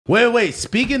Wait.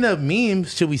 Speaking of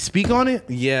memes, should we speak on it?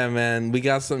 Yeah, man. We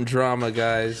got some drama,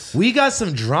 guys. We got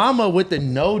some drama with the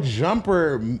No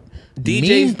Jumper meme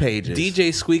pages. DJ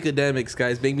Squeakademics,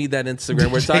 guys. Make me that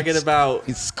Instagram. We're talking about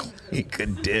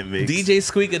Squeakademics. DJ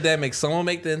Squeakademics. Someone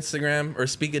make the Instagram or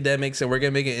Speakademics, and we're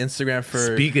going to make an Instagram for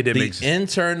Speakademics. the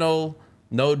internal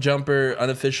No Jumper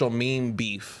unofficial meme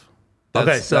beef.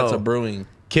 That's a brewing.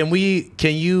 Can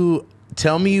you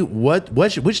tell me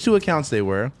which two accounts they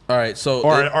were? All right, so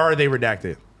or are they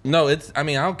redacted? No, I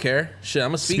don't care. Shit, I'm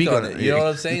gonna speak on it. You know what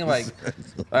I'm saying? Like,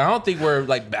 I don't think we're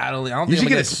like battling. I don't You think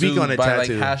should I'm get a speak on it by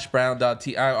tattoo. like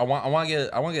hashbrown.t. I want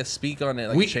to get speak on it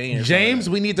like chain. Or James,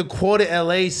 we need to quote it.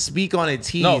 LA speak on it.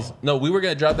 Tease. No, we were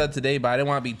gonna drop that today, but I didn't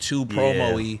want to be too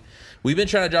promo-y. We've been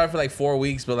trying to drop it for like 4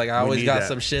 weeks, but like I always got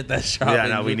some shit that's dropping. Yeah,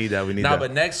 no, we need that.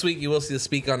 But next week you will see the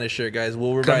speak on this shirt, guys.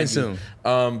 We'll coming remind you.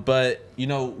 soon. But you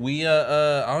know, we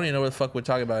I don't even know what the fuck we're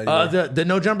talking about anymore. The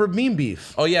No Jumper meme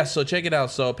beef. Oh yeah, so check it out.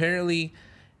 So apparently,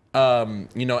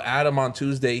 you know, Adam on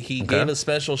Tuesday, he gave a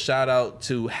special shout out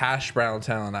to Hash Brown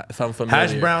Town, if I'm familiar.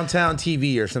 Hash Brown Town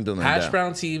TV or something like that. Hash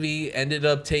Brown TV ended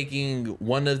up taking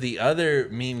one of the other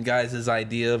meme guys'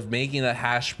 idea of making a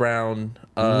Hash Brown.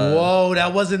 Whoa,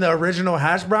 that wasn't the original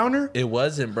Hash Browner? It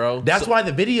wasn't, bro. That's why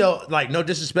the video, like, no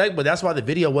disrespect, but that's why the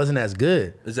video wasn't as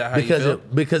good. Is that how you feel?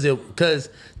 Because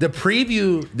the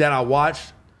preview that I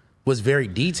watched was very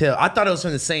detailed. I thought it was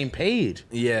from the same page.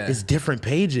 Yeah. It's different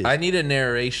pages. I need a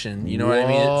narration. You know what I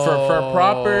mean? For a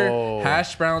proper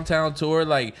Hash Brown Town tour,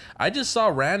 like, I just saw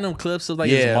random clips of, like,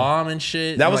 his mom and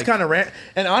shit. That was like, kind of random.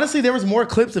 And hononestly, there was more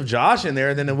clips of Josh in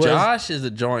there than it was. Josh is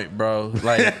a joint, bro.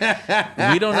 Like,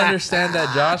 we don't understand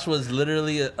that Josh was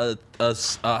literally a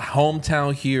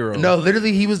hometown hero. No,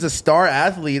 literally, he was the star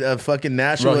athlete of fucking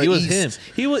Nashua Bro, he was East. him.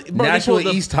 He was bro, Nashua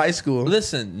East High School.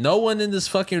 Listen, no one in this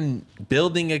fucking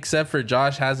building except for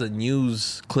Josh has a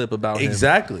news clip about him.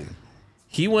 Exactly.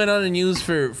 He went on the news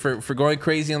for going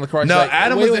crazy on the car. No, like,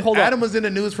 Adam was in the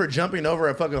news for jumping over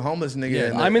a fucking homeless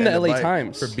nigga. I'm in the LA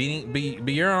Times for beating.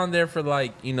 But you're on there for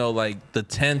like, you know, like the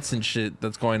tents and shit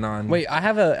that's going on. Wait, I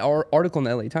have an article in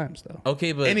the LA Times though.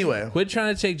 Okay, but anyway, quit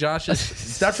trying to take Josh's.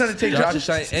 Stop trying to take Josh's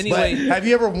shine. Anyway, but have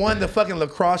you ever won the fucking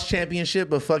lacrosse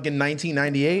championship of fucking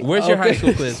 1998? Where's your high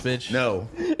school quiz, bitch? No,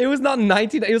 it was not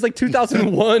 19. It was like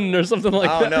 2001 or something like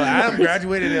that. Oh no, Adam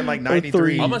graduated in like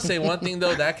 93. I'm gonna say one thing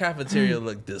though. That cafeteria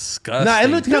looked disgusting. Nah,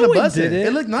 it looked kind of buzzing.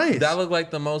 It looked nice. That looked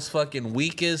like the most fucking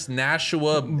weakest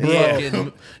Nashua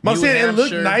fucking. I'm saying it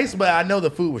looked nice, but I know the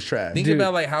food was trash. Think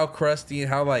about like how crusty and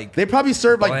how like they probably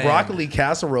served like broccoli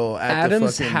casserole at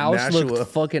Adam's the fucking house Nashua.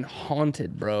 Looked fucking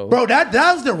haunted, bro. Bro, that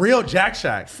was the real Jack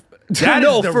Shack. That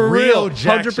no, is the for real real,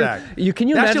 Jack 100%. Shack. Can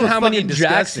you imagine how many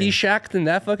Jacks he shacked in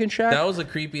that fucking shack? That was the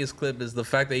creepiest clip. Is the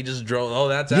fact that he just drove. Oh,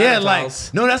 that's Adam's like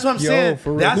house. No, that's what I'm saying.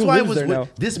 For real. That's Who why it lives was.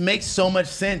 This makes so much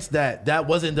sense that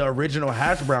wasn't the original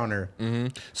Hash Browner.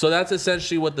 So that's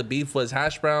essentially what the beef was.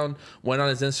 Hash Brown went on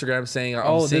his Instagram saying,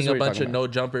 "I'm seeing a bunch of No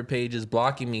Jumper pages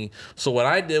blocking me." So what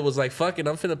I did was like, "Fuck it,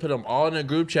 I'm finna put them all in a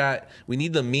group chat. We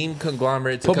need the meme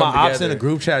conglomerate to put come my together." ops in a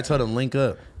group chat. Told them link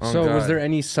up. So was there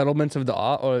any settlements of the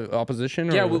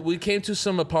opposition? Or? Yeah, we came to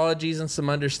some apologies and some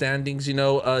understandings. You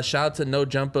know, shout out to No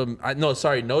Jumper.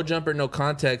 No Jumper, No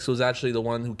Context was actually the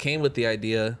one who came with the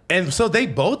idea. And so they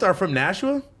both are from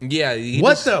Nashua? Yeah.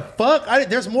 What the fuck?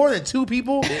 There's more than 2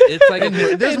 people? It's like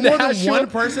there's more than one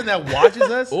person that watches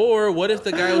us? Or what if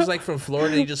the guy was like from Florida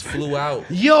and he just flew out?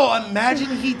 Yo,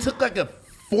 imagine he took like a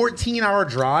 14-hour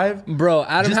drive, bro.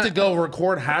 Adam just to go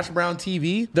record Hash Brown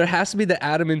TV. There has to be the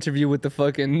Adam interview with the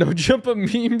fucking No Jumper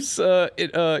memes. You know what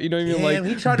I mean? Like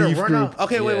he tried to run off.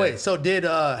 Okay, wait. So did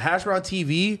Hash Brown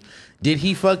TV? Did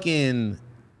he fucking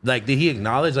did he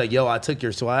acknowledge like, yo, I took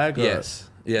your swag? Yes.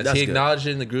 Yes, That's he acknowledged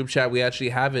it in the group chat. We actually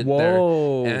have it there.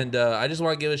 And I just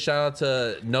want to give a shout out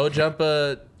to No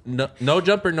Jumper,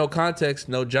 No Context.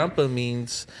 No Jumper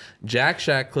means Jack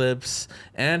Shack clips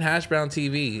and Hash Brown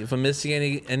TV. If I'm missing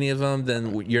any of them,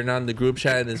 then you're not in the group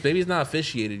chat, and this baby's not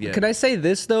officiated yet. Can I say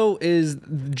this though? Is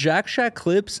Jack Shack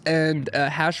clips and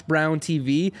Hash Brown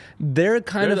TV? They're the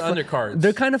undercards.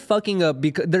 They're kind of fucking up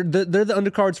because they're the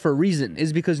undercards for a reason.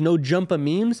 Is because No Jumper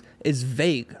memes is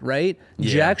vague, right?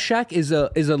 Yeah. Jack Shack is a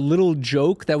little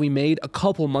joke that we made a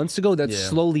couple months ago that's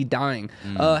slowly dying.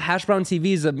 Hash Brown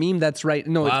TV is a meme that's right.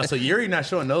 No, wow. So you're not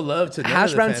showing no love to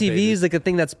Hash Brown TV is like a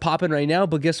thing that's popping right now.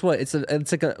 But guess what? It's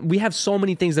like we have so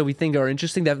many things that we think are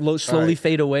interesting that slowly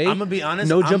fade away. I'm gonna be honest.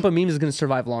 No Jumper meme is gonna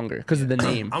survive longer because of the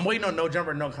name. I'm waiting on No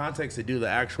Jumper, No Context to do the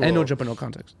actual and No Jumper, No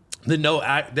Context.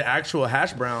 The actual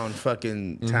Hash Brown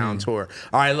fucking town tour.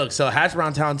 All right, look. So Hash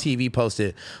Brown Town TV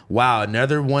posted, "Wow,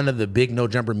 another one of the big No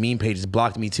Jumper meme pages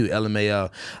blocked me too.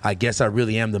 LMAO. I guess I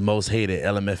really am the most hated.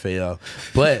 LMFAO.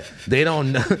 But they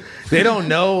don't know. They don't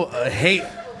know hate."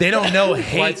 They don't know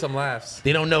hate. Quite some laughs.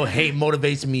 They don't know hate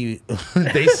motivates me.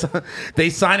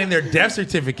 they signing their death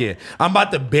certificate. I'm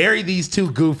about to bury these two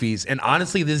goofies. And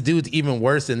honestly, this dude's even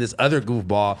worse than this other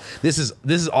goofball. This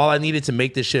is all I needed to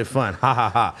make this shit fun. Ha ha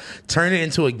ha. Turn it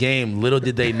into a game. Little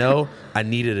did they know I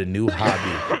needed a new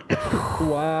hobby."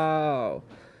 Wow.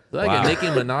 Like a Nicki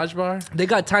Minaj bar? They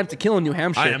got time to kill in New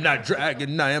Hampshire. I am not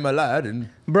dragging, I am Aladdin.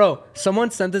 Bro,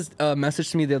 someone sent this message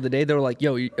to me the other day. They were like,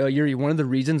 yo, Yuri, one of the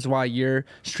reasons why your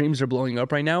streams are blowing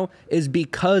up right now is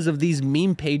because of these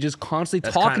meme pages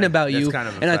constantly talking about you.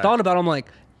 And I thought about it, I'm like,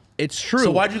 it's true. So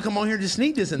why'd you come on here to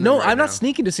sneak this in? No, right I'm now? not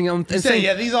sneaking this thing. I'm saying, saying,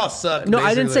 yeah, these all suck. No,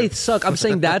 basically. I didn't say suck. I'm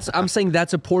saying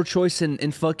that's a poor choice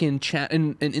in fucking chat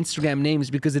in Instagram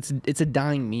names because it's a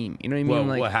dying meme. You know what I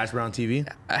mean? What Hash Brown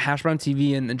TV? Hash Brown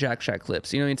TV and Jack Shack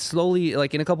clips. You know, it's slowly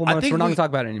like in a couple months we're not gonna talk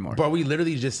about it anymore. But we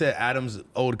literally just said Adam's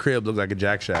old crib looks like a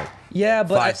Jack Shack. Yeah,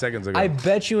 but 5 seconds ago. I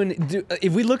bet you,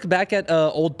 if we look back at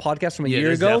old podcasts from a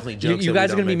year ago, you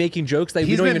guys are gonna be making jokes that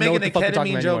we don't even know what the fuck we're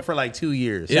talking about joke anymore. for like 2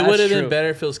 years. It would have been better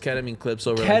if it was ketamine clips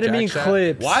over ketamine Jack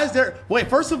clips. Why is there? Wait,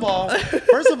 first of all,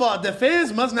 the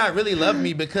fans must not really love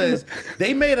me because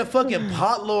they made a fucking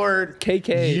pot lord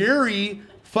KK Yuri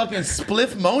fucking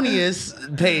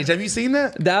Spliffmonious page. Have you seen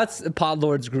that? That's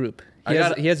Podlord's group. He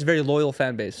has a very loyal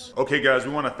fan base. Okay, guys,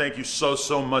 we want to thank you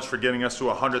so much for getting us to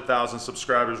 100,000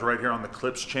 subscribers right here on the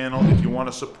Clips channel. If you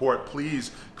want to support,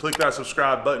 please click that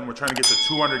subscribe button. We're trying to get to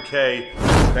 200K.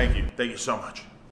 Thank you so much.